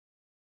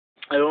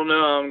I don't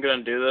know how I'm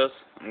gonna do this.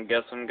 I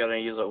guess I'm gonna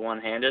use it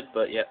one-handed,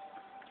 but yeah.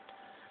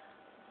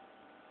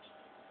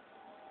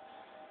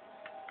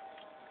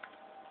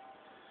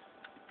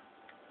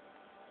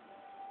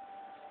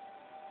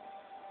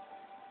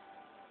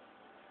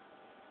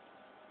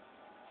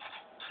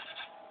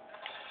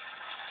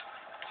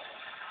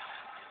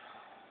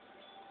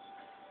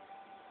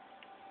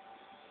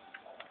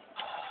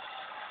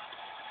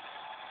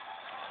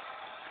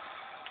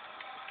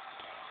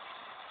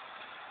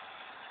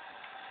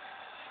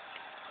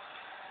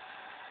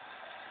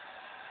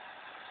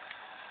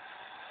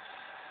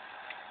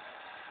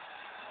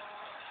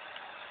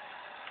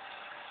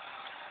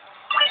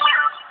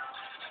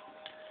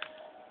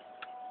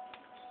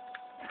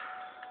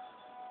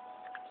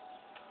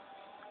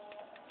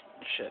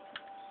 Shit.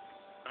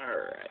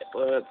 Alright,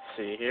 let's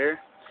see here.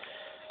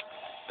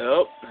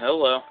 Oh,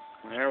 hello.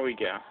 There we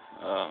go.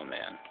 Oh,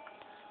 man.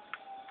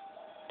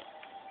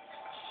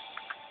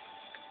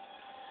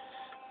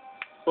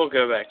 We'll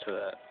go back to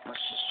that. Let's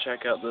just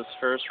check out this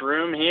first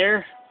room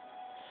here.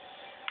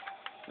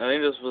 I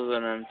think this was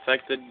an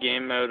infected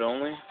game mode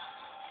only.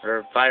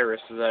 Or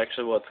virus is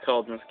actually what it's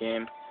called in this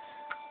game.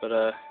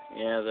 But,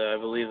 yeah, I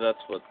believe that's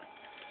what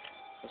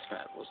this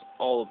map was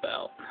all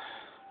about.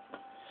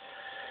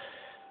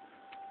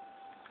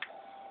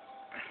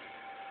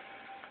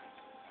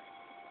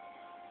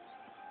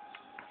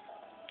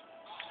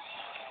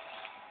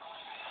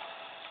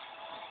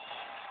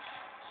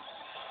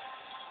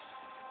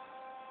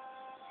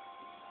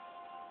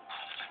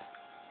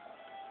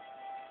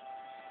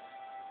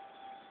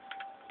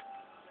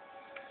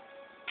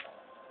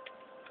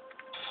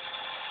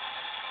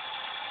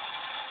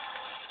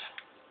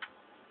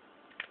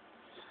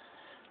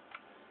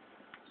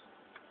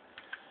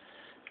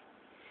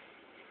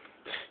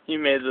 You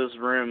made this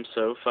room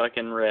so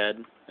fucking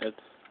red. It's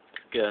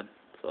good.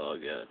 It's all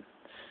good.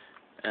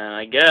 And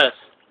I guess,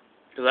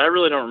 because I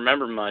really don't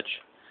remember much,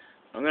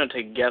 I'm going to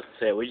take a guess and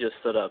say we just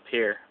stood up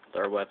here with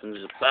our weapons.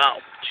 Just bow,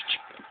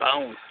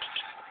 boom.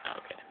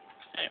 Okay.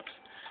 Anyways.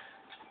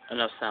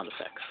 Enough sound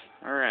effects.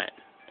 Alright.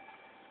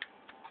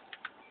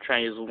 Try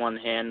and use one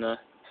hand to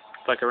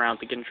fuck around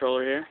with the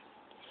controller here.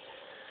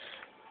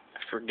 I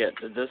forget,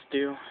 did this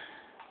do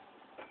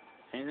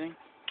anything?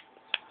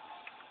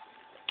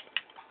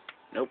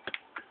 Nope.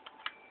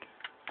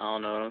 I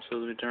don't know what I'm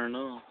supposed to be turned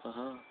off.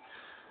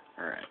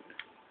 Alright.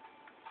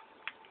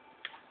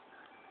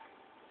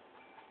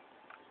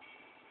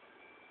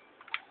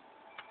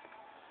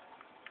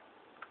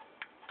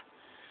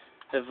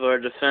 If our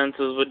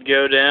defenses would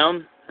go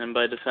down, and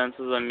by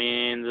defenses I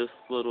mean this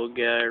little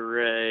guy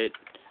right...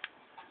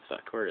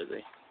 Fuck, where is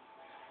he?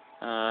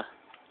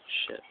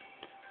 Shit.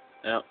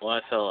 Oh, well,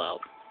 I fell out.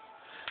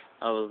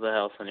 That was the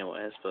house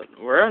anyways, but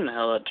where in the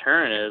hell that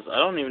turn is, I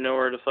don't even know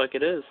where the fuck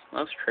it is.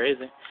 That's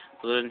crazy.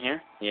 Was it in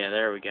here? Yeah,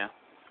 there we go.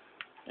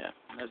 Yeah,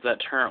 as that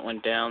turret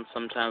went down,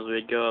 sometimes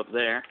we'd go up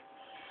there.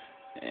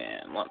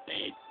 And let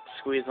me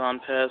squeeze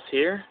on past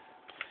here.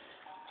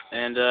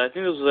 And I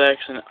think this was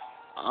actually an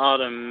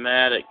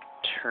automatic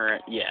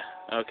turret. Yeah,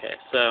 okay,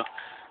 so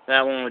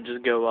that one would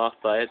just go off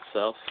by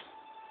itself.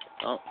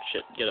 Oh,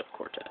 shit, get up,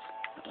 Cortez.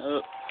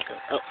 Oh, go.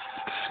 Oh.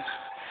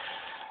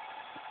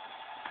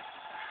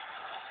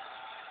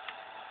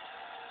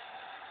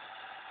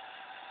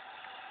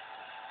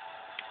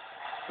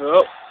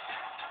 Oh.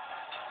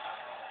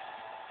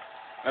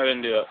 I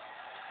didn't do it.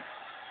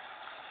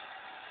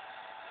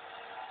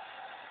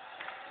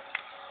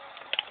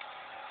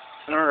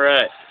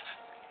 Alright.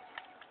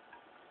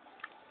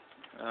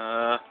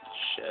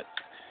 Shit.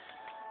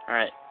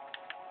 Alright.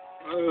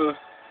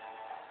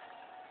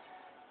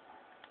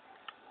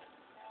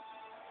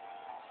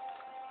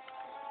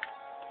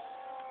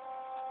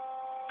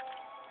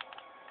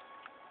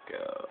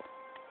 Go.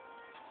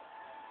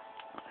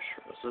 Not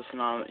sure. Is this an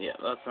yeah,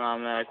 that's an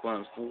automatic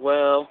one as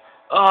well.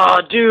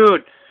 Oh,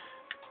 dude!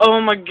 Oh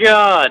my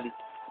god!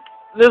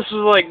 This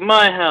was like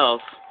my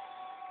house.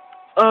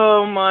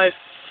 Oh my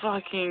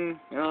fucking...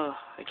 Oh,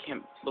 I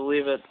can't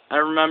believe it. I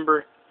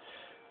remember.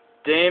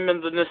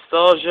 Damon, the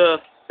nostalgia.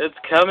 It's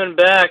coming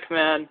back,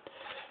 man.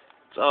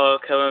 It's all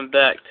coming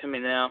back to me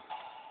now.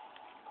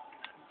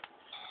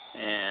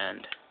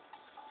 And...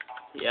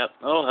 Yep.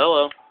 Oh,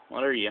 hello.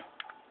 What are you?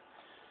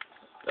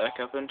 Back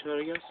up into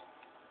it, I guess?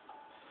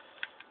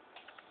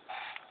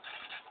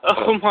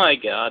 Oh my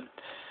god.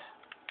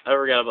 I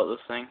forgot about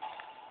this thing.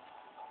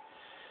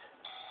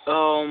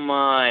 Oh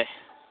my.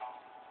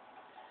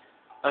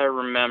 I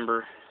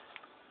remember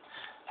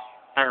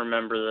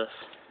this.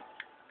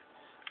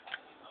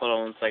 Hold on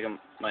one second.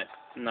 My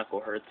knuckle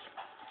hurts.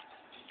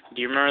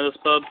 Do you remember this,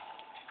 bub?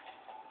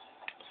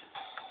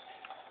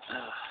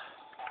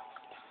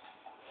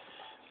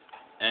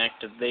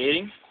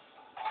 Activating.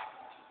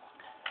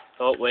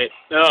 Oh, wait.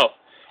 Oh!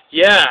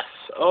 Yes!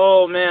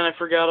 Oh, man, I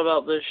forgot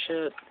about this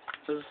shit.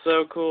 This is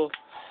so cool.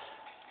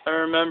 I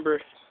remember.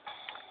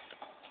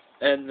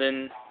 And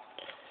then...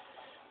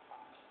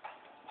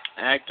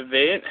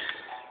 activate.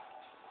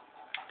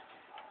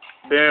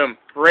 Boom.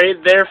 Right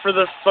there for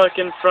the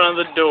fucking front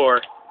of the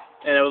door.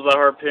 And it was a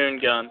harpoon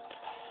gun.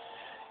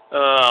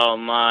 Oh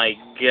my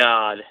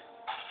god.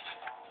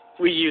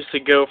 We used to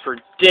go for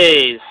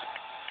days.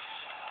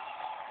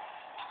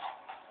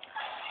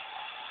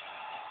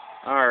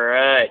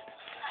 Alright.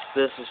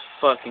 This is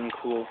fucking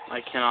cool. I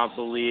cannot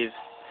believe.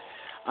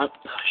 Oh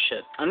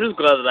shit. I'm just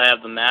glad that I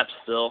have the map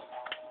still.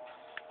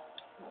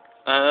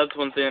 That's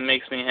one thing that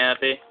makes me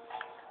happy.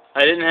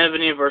 I didn't have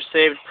any of our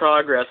saved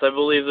progress. I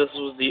believe this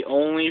was the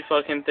only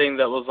fucking thing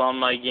that was on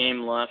my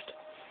game left.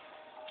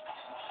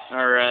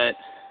 Alright.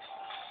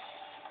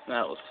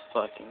 That was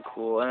fucking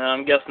cool. And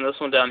I'm guessing this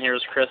one down here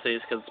is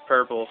Chrissy's because it's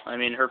purple. I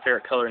mean, her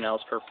favorite color now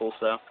is purple,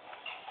 so.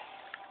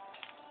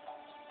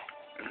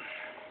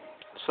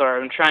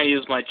 Sorry, I'm trying to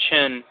use my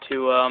chin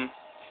to,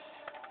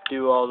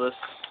 do all this.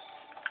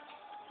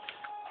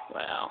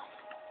 Wow.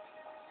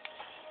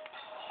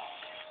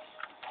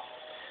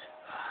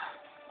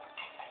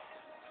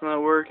 It's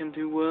not working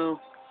too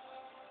well.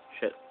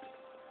 Shit.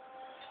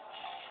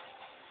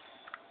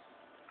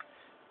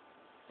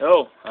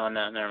 Oh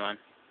no, never mind.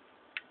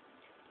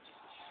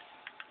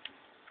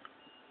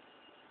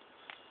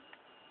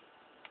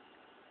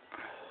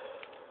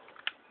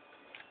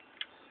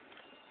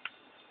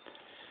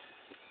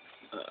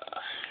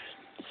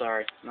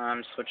 Sorry, no,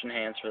 I'm switching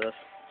hands for this.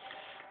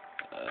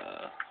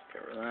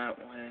 Go that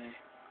way.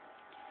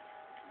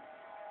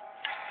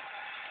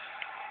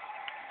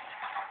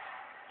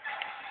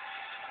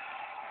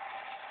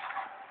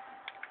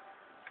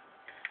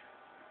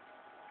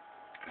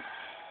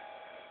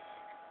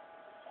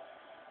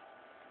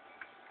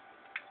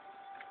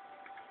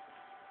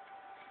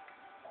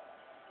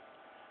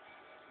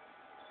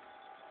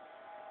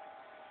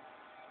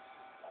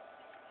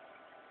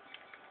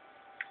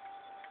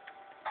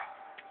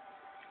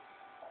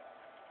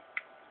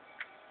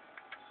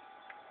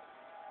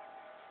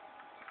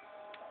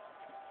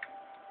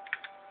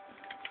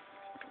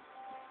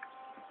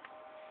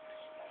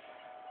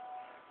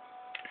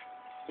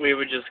 We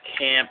would just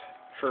camp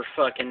for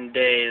fucking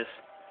days.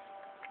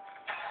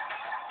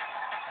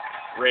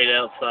 Right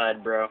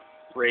outside, bro.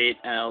 Right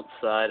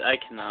outside. I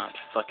cannot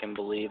fucking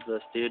believe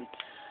this, dude.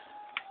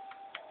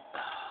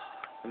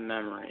 The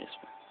memories.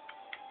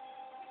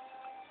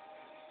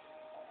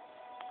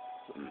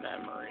 The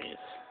memories.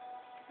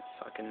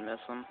 I fucking miss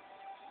them.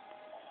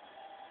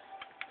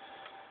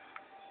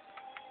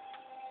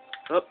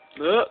 Up,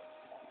 up.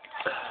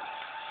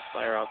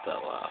 Fire off that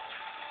last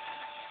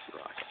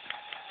rocket.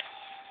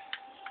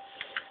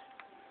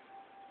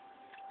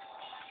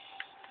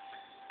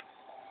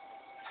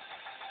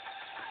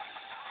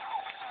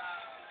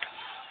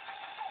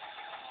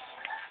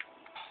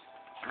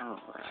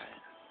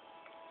 Alright.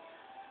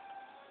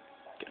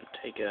 Gonna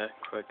take a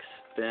quick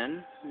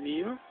spin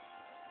view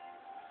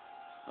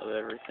of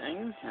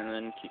everything and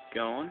then keep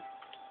going.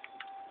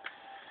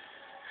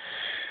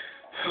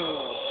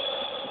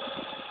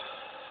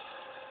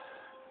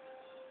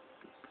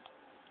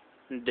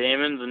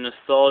 Damon, the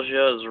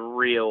nostalgia is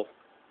real.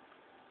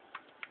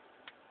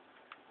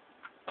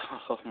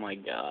 Oh my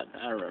god,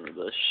 I remember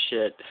this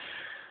shit.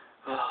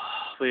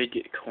 We'd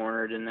get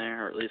cornered in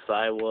there, or at least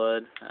I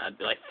would. I'd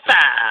be like, fuck,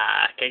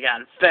 I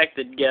got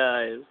infected,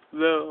 guys.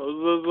 No,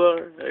 I'm so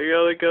sorry. I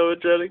gotta come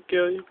and try to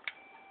kill you.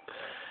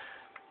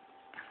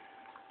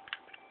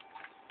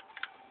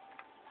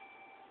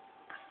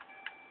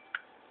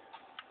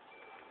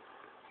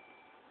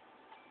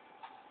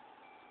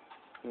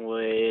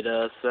 Wait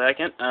a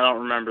second. I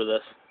don't remember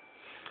this.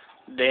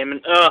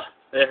 Damon, ugh,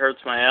 it hurts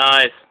my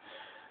eyes.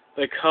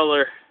 The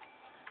color,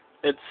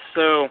 it's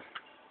so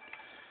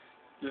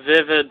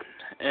vivid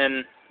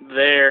and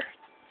there.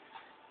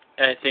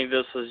 I think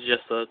this was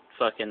just a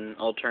fucking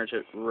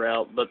alternative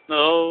route, but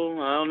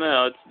no, I don't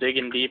know. It's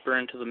digging deeper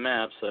into the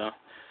map, so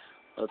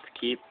let's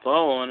keep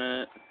following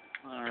it.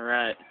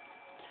 Alright.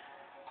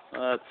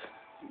 Let's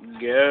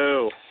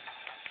go.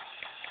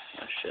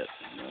 Oh shit.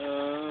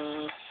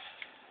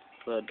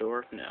 The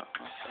door? No.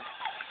 Okay.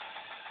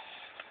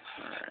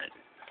 Alright.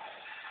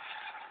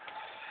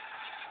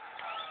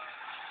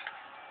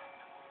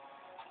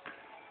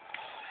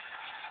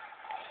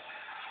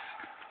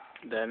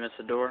 Did I miss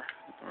a door?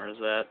 Or is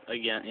that,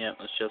 again, yeah,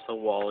 it's just a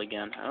wall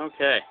again.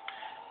 Okay.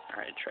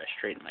 Alright, try to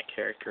straighten my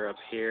character up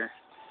here.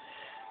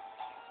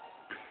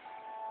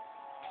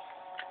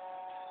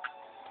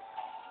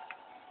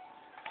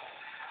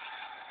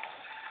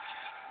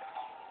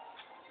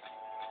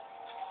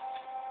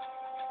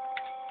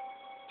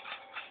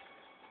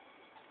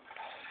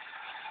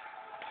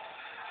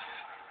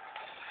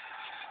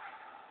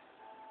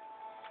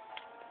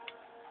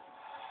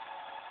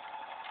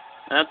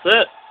 That's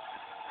it.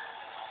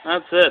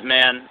 That's it,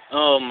 man.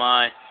 Oh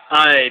my.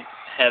 I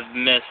have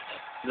missed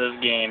this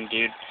game,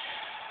 dude.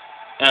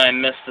 And I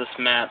missed this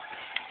map.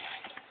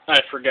 I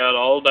forgot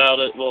all about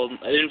it. Well,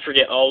 I didn't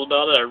forget all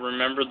about it. I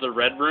remembered the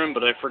red room,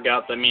 but I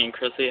forgot that me and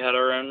Chrissy had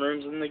our own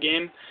rooms in the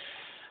game.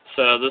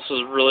 So this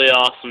was really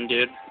awesome,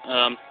 dude.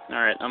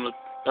 Alright, I'm gonna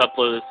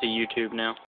upload this to YouTube now.